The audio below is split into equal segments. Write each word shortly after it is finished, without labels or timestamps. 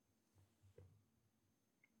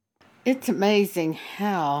It's amazing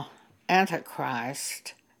how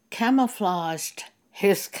Antichrist camouflaged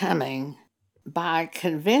his coming by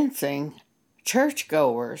convincing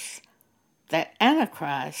churchgoers that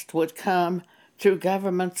Antichrist would come through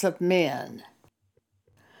governments of men.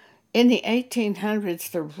 In the 1800s,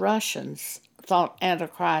 the Russians thought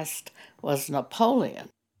Antichrist was Napoleon.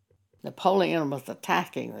 Napoleon was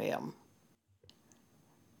attacking them.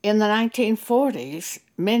 In the 1940s,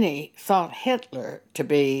 many thought Hitler to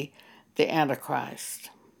be the Antichrist.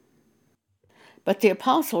 But the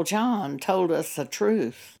Apostle John told us the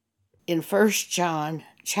truth in 1 John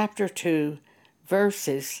chapter 2,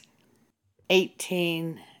 verses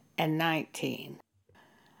 18 and 19.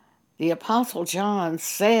 The Apostle John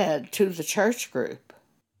said to the church group,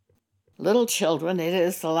 "Little children, it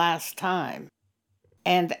is the last time.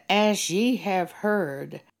 And as ye have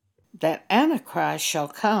heard that Antichrist shall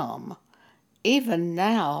come, even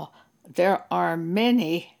now there are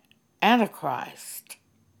many Antichrists,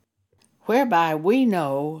 whereby we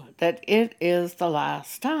know that it is the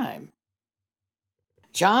last time."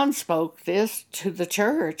 John spoke this to the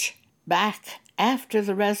church back after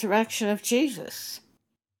the resurrection of Jesus.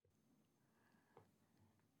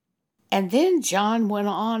 And then John went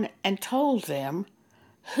on and told them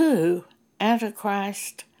who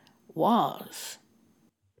Antichrist was.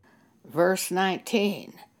 Verse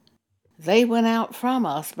 19, "They went out from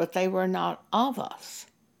us, but they were not of us.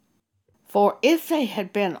 For if they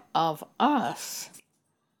had been of us,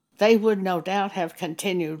 they would no doubt have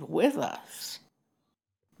continued with us.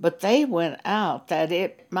 But they went out that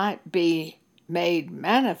it might be made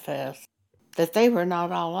manifest that they were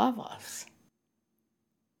not all of us."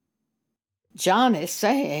 John is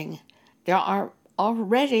saying there are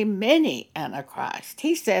already many Antichrists.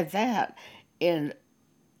 He said that in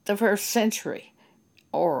the first century,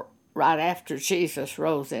 or right after Jesus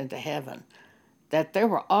rose into heaven, that there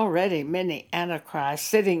were already many Antichrists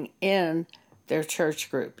sitting in their church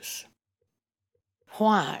groups.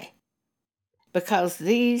 Why? Because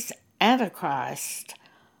these Antichrists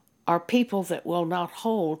are people that will not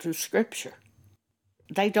hold to Scripture.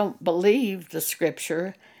 They don't believe the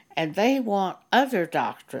Scripture, and they want other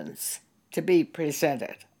doctrines to be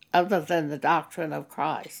presented other than the doctrine of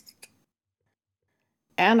Christ.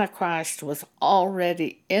 Antichrist was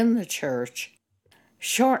already in the church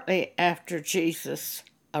shortly after Jesus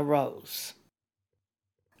arose.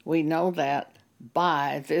 We know that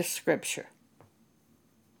by this scripture.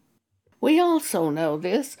 We also know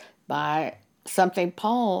this by something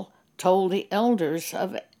Paul told the elders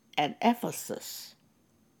of at Ephesus.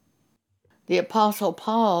 The Apostle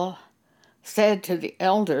Paul said to the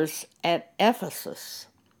elders at Ephesus,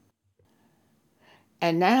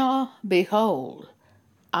 "And now, behold,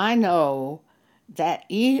 I know that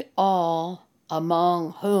ye all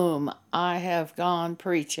among whom I have gone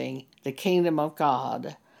preaching the kingdom of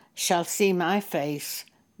God shall see my face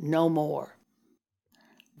no more."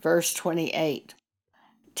 Verse 28,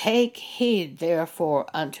 "Take heed therefore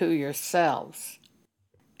unto yourselves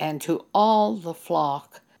and to all the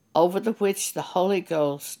flock over the which the Holy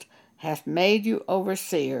Ghost hath made you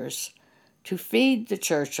overseers, to feed the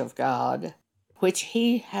church of God, which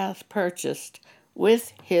he hath purchased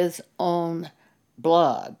with his own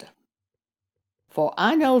blood. For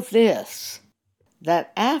I know this,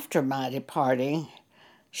 that after my departing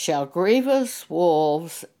shall grievous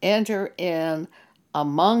wolves enter in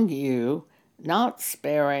among you, not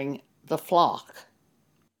sparing the flock.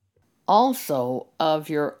 Also of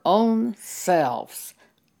your own selves,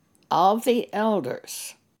 of the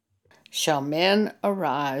elders, shall men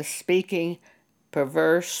arise speaking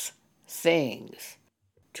perverse things,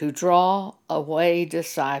 to draw away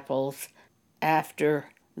disciples after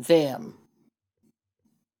them."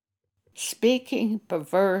 Speaking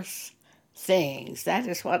perverse things, that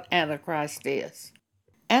is what Antichrist is.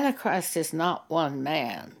 Antichrist is not one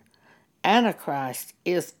man. Antichrist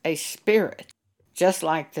is a spirit, just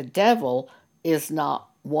like the devil is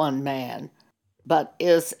not one man, but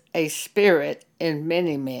is a spirit in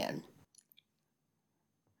many men.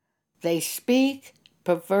 They speak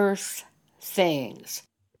perverse things,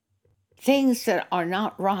 things that are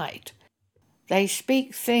not right. They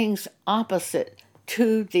speak things opposite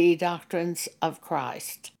to the doctrines of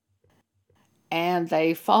Christ, and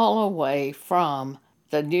they fall away from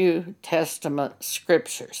the New Testament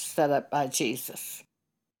scriptures set up by Jesus.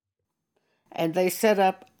 And they set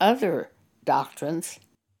up other doctrines,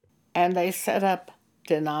 and they set up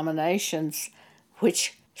denominations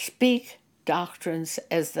which speak doctrines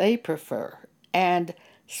as they prefer, and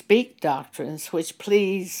speak doctrines which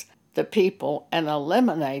please the people and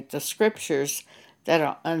eliminate the scriptures that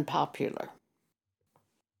are unpopular.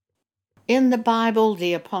 In the Bible,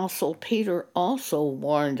 the Apostle Peter also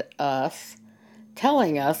warned us,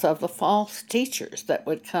 telling us of the false teachers that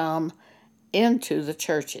would come into the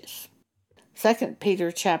churches. 2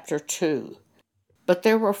 Peter chapter 2. But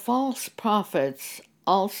there were false prophets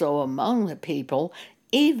also among the people,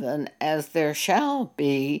 even as there shall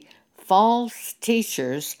be false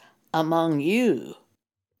teachers among you.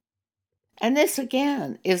 And this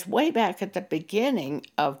again is way back at the beginning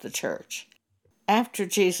of the church, after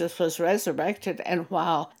Jesus was resurrected and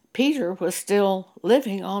while Peter was still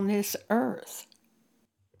living on this earth.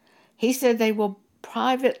 He said they will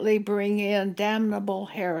privately bring in damnable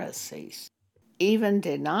heresies, even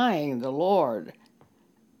denying the Lord,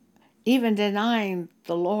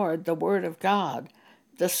 the Word of God,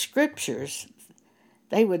 the Scriptures.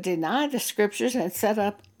 They would deny the Scriptures and set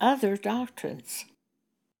up other doctrines.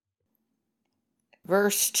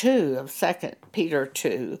 Verse 2 of 2 Peter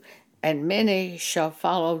 2, and many shall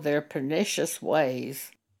follow their pernicious ways,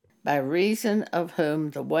 by reason of whom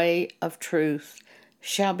the way of truth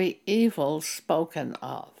shall be evil spoken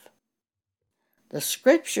of. The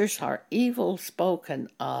Scriptures are evil spoken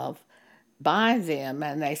of by them,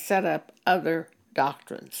 and they set up other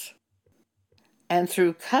doctrines. And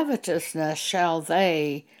through covetousness shall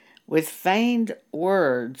they, with feigned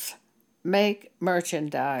words, make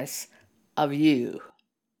merchandise of you.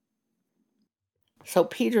 So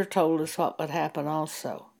Peter told us what would happen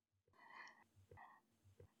also.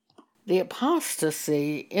 The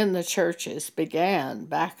apostasy in the churches began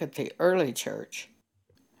back at the early church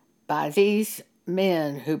by these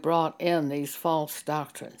men who brought in these false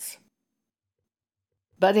doctrines.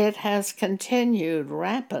 But it has continued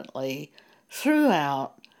rampantly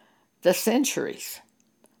throughout the centuries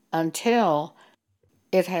until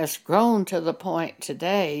it has grown to the point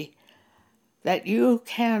today that you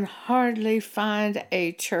can hardly find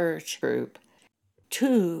a church group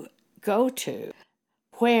to go to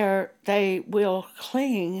where they will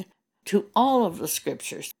cling to all of the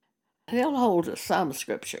Scriptures. They'll hold to some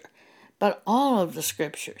Scripture, but all of the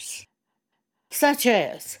Scriptures, such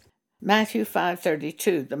as Matthew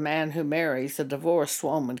 5:32, the man who marries a divorced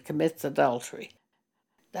woman commits adultery.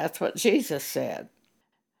 That's what Jesus said.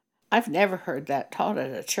 I've never heard that taught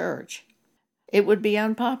at a church. It would be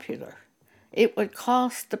unpopular. It would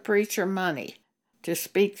cost the preacher money to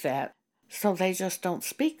speak that, so they just don't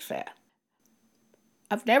speak that.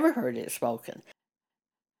 I've never heard it spoken.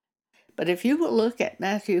 But if you will look at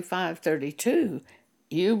Matthew 5:32,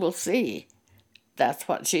 you will see that's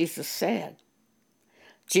what Jesus said.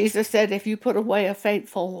 Jesus said if you put away a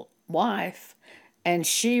faithful wife and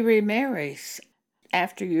she remarries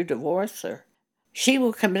after you divorce her, she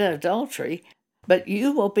will commit adultery, but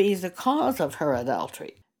you will be the cause of her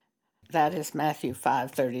adultery. That is Matthew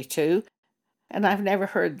 5:32. And I've never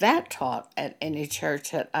heard that taught at any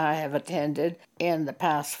church that I have attended in the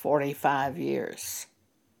past 45 years.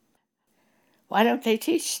 Why don't they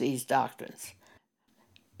teach these doctrines?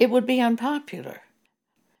 It would be unpopular.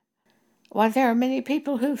 Why, there are many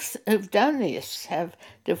people who've done this, have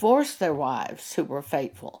divorced their wives who were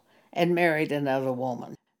faithful and married another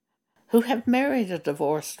woman, who have married a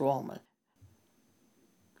divorced woman.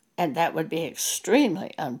 And that would be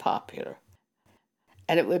extremely unpopular.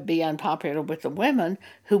 And it would be unpopular with the women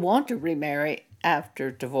who want to remarry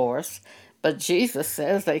after divorce, but Jesus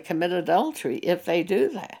says they commit adultery if they do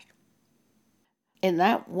that. In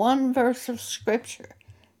that one verse of Scripture,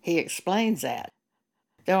 he explains that.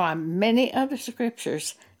 There are many other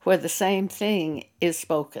Scriptures where the same thing is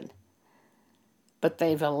spoken, but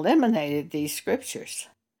they've eliminated these Scriptures.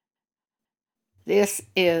 This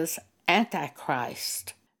is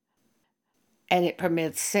Antichrist, and it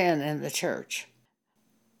permits sin in the church.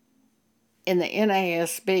 In the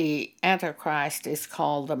NASB, Antichrist is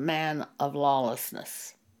called the man of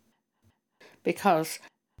lawlessness because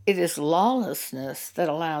it is lawlessness that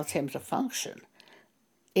allows him to function.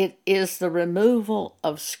 It is the removal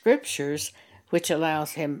of Scriptures which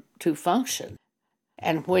allows him to function.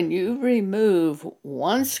 And when you remove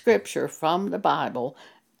one Scripture from the Bible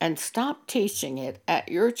and stop teaching it at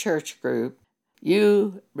your church group,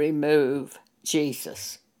 you remove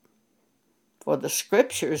Jesus. For the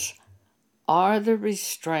Scriptures are the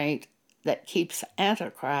restraint that keeps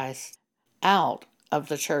Antichrist out of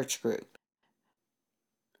the church group.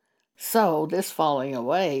 So this falling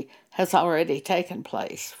away has already taken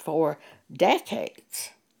place for decades.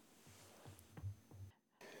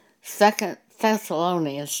 2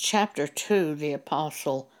 Thessalonians chapter 2, the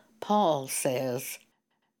Apostle Paul says,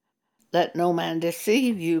 "Let no man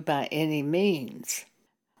deceive you by any means.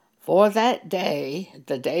 For that day,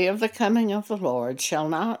 the day of the coming of the Lord, shall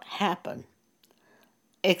not happen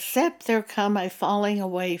except there come a falling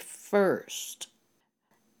away first,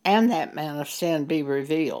 and that man of sin be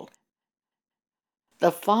revealed.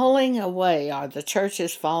 The falling away are the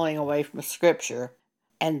churches falling away from Scripture,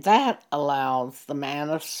 and that allows the man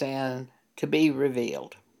of sin to be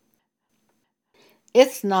revealed.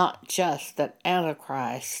 It's not just that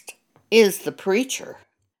Antichrist is the preacher.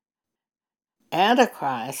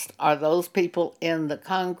 Antichrist are those people in the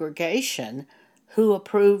congregation who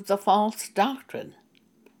approve the false doctrine,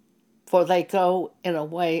 for they go in a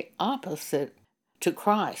way opposite to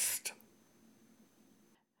Christ.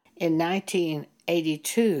 In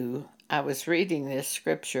 1982, I was reading this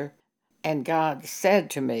scripture, and God said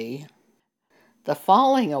to me, the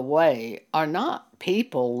falling away are not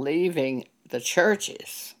people leaving the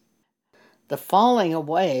churches. The falling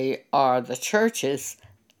away are the churches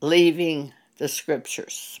leaving the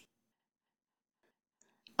scriptures.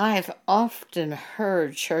 I've often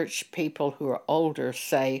heard church people who are older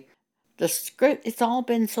say, it's all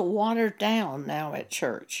been so watered down now at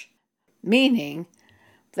church, meaning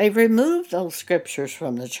they've removed those scriptures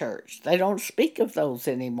from the church. They don't speak of those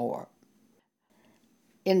anymore.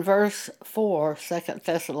 In verse 4, 2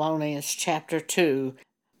 Thessalonians chapter 2,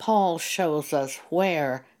 Paul shows us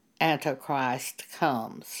where Antichrist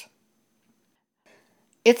comes.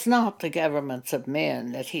 It's not the governments of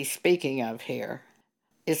men that he's speaking of here.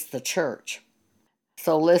 It's the church.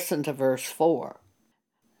 So listen to verse 4.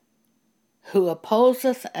 Who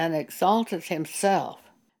opposeth and exalteth himself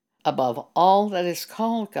above all that is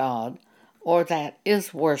called God, or that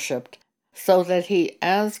is worshipped, so that he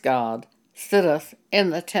as God sitteth in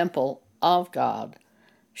the temple of God,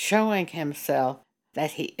 showing himself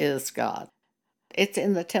that he is God. It's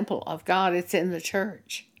in the temple of God, it's in the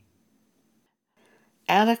church.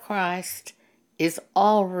 Antichrist is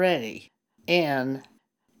already in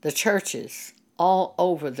the churches all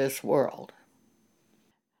over this world.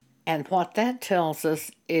 And what that tells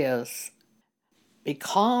us is,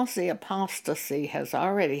 because the apostasy has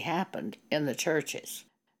already happened in the churches,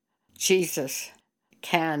 Jesus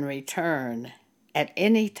can return at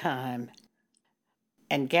any time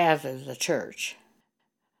and gather the church,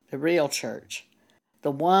 the real church,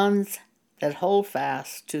 the ones that hold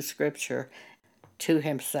fast to Scripture, to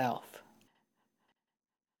himself,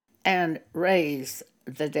 and raise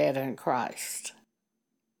the dead in Christ.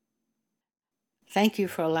 Thank you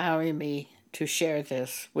for allowing me to share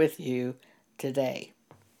this with you today.